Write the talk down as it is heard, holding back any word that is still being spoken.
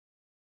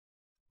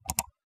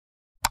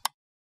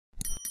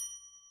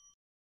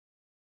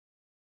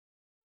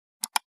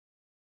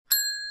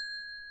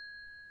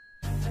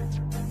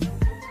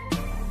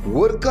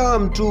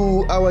Welcome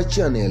to our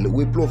channel.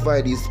 We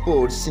provide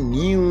sports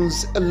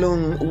news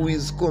along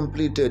with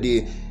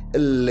completed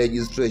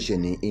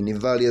registration in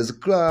various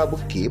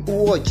clubs. Keep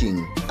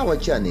watching our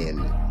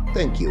channel.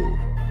 Thank you.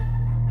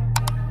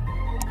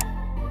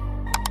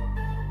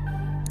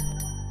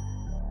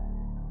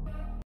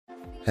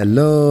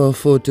 Hello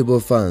football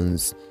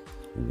fans,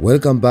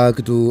 welcome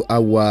back to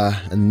our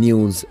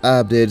news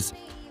updates.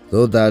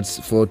 So that's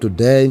for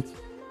today.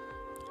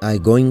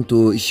 I'm going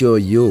to show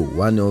you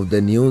one of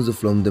the news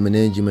from the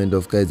management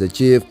of Kaizer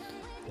Chiefs,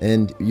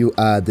 and you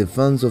are the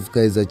fans of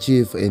Kaizer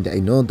Chiefs, and I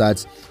know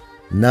that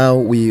now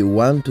we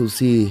want to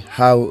see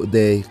how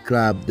the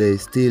club they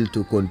still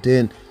to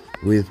contend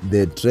with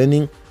the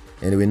training,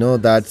 and we know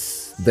that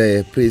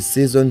the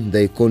pre-season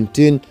they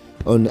continue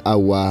on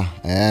our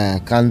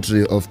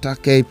country of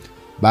Turkey,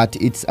 but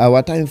it's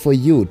our time for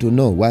you to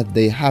know what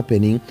they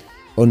happening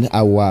on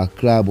our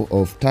club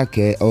of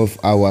Turkey, of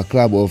our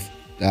club of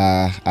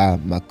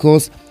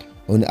Marcos,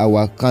 on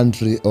our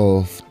country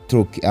of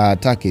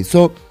Turkey.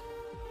 So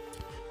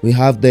we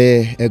have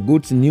the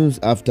good news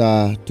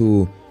after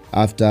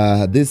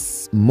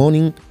this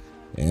morning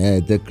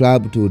the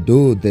club to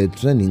do the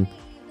training,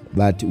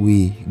 but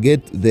we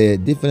get the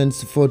different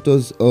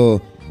photos,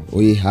 or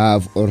we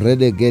have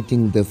already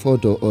getting the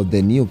photo of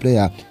the new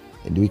player,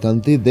 and we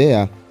can see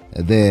there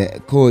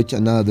the coach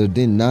another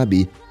Din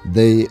Nabi,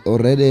 they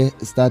already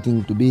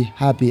starting to be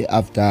happy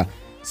after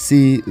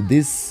see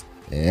this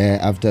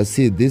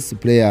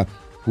player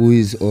who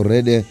is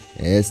already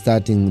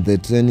starting the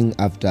training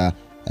after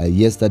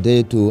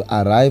yesterday to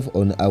arrive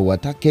on our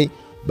Turkey.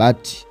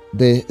 But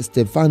the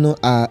Stefano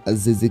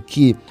Azizi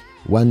Ki,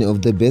 one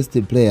of the best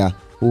player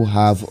who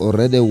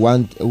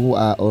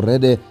are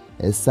already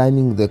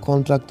signing the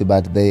contract,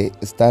 but they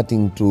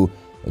starting to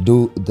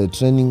do the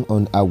training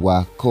on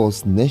our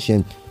coast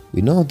nation.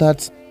 We know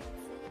that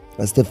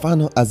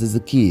Stefano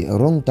Azizi Ki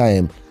wrong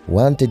time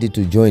wanted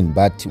to join,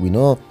 but we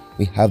know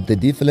we have the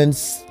different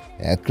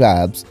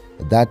clubs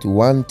that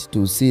want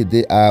to see,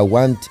 they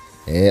want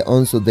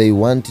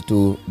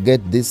to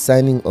get this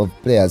signing of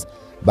players,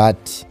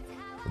 but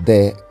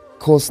the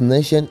coast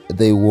nation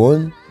they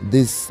won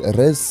this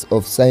race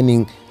of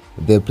signing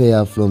the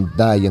player from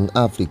the young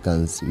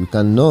Africans. You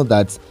can know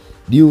that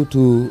due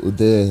to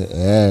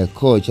the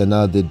coach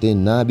another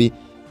Din Nabi,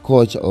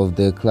 coach of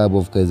the club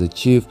of Kaizer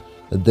Chiefs,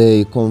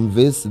 they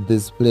convinced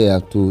this player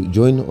to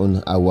join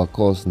on our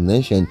coast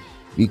nation,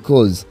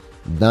 because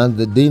then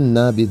the Din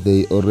Nabi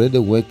they already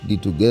worked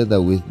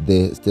together with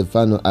the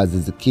Stefano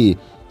Azizi Ki,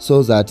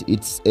 so that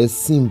it's a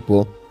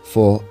simple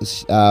for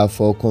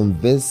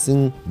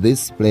convincing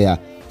this player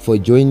for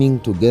joining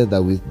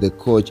together with the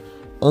coach.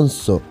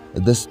 Also,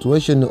 the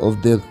situation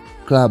of the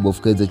club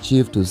of Kaizer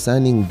Chiefs to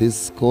signing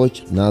this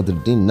coach now the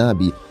Din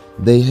Nabi,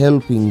 they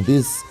helping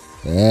this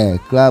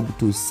club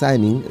to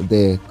signing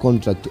the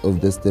contract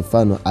of the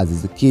Stefano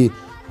Azizi Ki,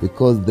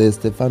 because the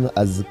Stefano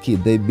Azizi Ki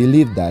they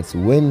believe that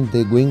when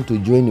they're going to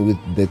join with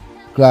the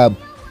club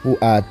who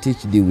are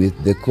teached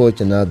with the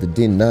coach and the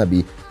Din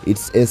Nabi,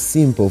 it's as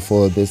simple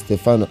for the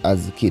Stefano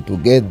Azizi Ki to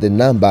get the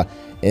number,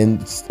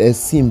 and it's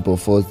as simple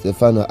for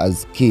Stefano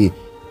Azizi Ki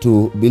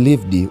to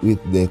believe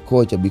with the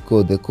coach,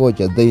 because the coach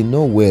they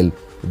know well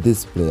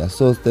this player.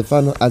 So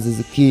Stefano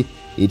Azizi Ki,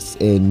 it's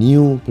a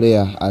new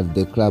player at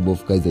the club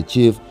of Kaizer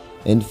Chiefs,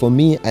 and for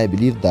me I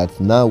believe that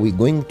now we're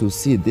going to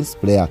see this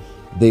player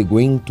they're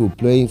going to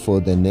play for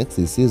the next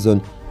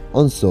season.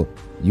 Also,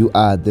 you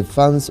are the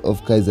fans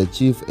of Kaizer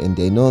Chiefs, and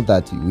I know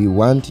that we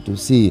want to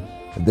see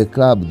the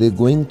club they're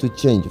going to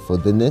change for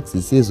the next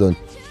season.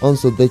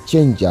 Also, the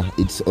changer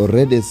it's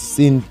already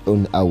seen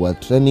on our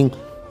training.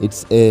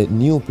 It's a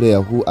new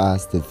player who are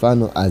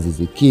Stefano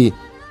Azizi Ki.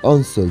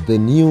 Also, the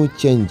new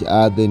change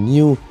the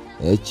new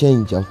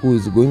changer who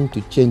is going to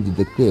change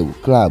the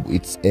club.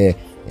 It's a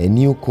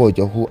new coach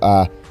who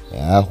are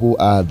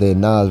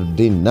the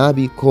Din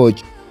Nabi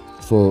coach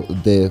for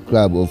the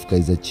club of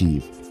Kaizer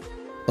Chiefs.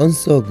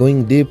 Also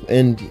going deep,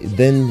 and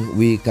then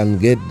we can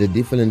get the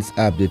different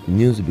update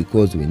news,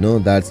 because we know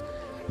that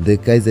the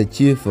Kaizer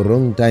Chiefs for a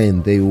long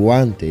time they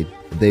want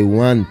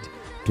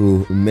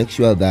to make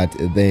sure that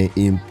they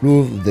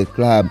improve the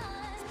club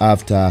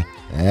after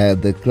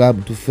the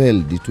club to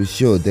fail to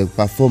show their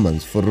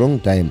performance for a long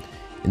time.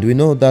 And we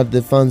know that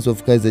the fans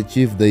of Kaizer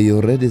Chiefs they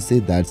already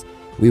said that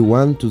we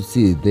want to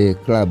see the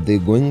club they're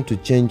going to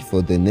change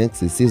for the next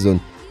season.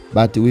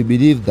 But we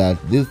believe that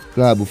this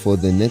club for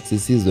the next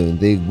season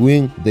they're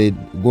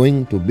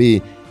going to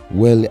be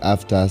well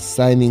after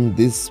signing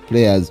these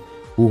players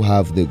who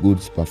have the good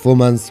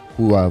performance,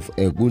 who have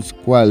a good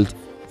quality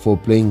for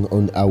playing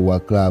on our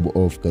club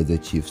of Kaizer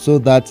Chiefs. So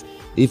that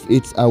if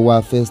it's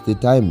our first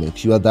time, make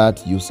sure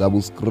that you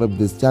subscribe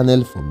this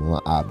channel for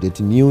more update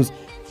news,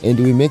 and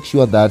we make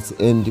sure that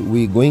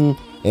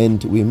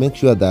we make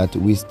sure that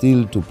we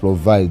still to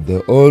provide the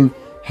all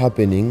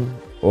happening,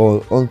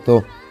 or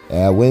also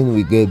when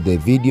we get the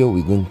video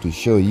we're going to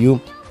show you,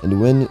 and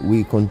when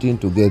we continue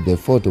to get the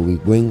photo we're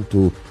going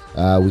to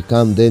we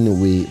come then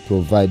we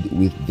provide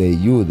with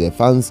the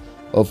fans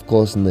of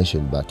course,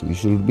 nation. But you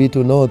should be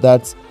to know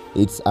that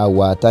it's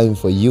our time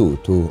for you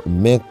to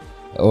make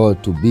or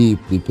to be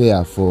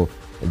prepared for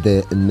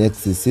the next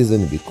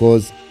season,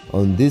 because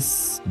on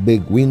this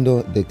big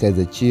window, the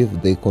Kaizer Chiefs,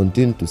 they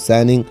continue to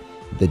signing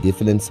the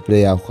different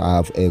players who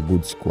have a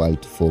good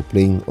squad for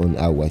playing on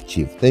our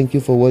Chief. Thank you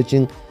for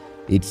watching.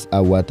 It's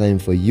our time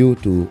for you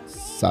to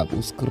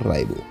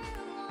subscribe.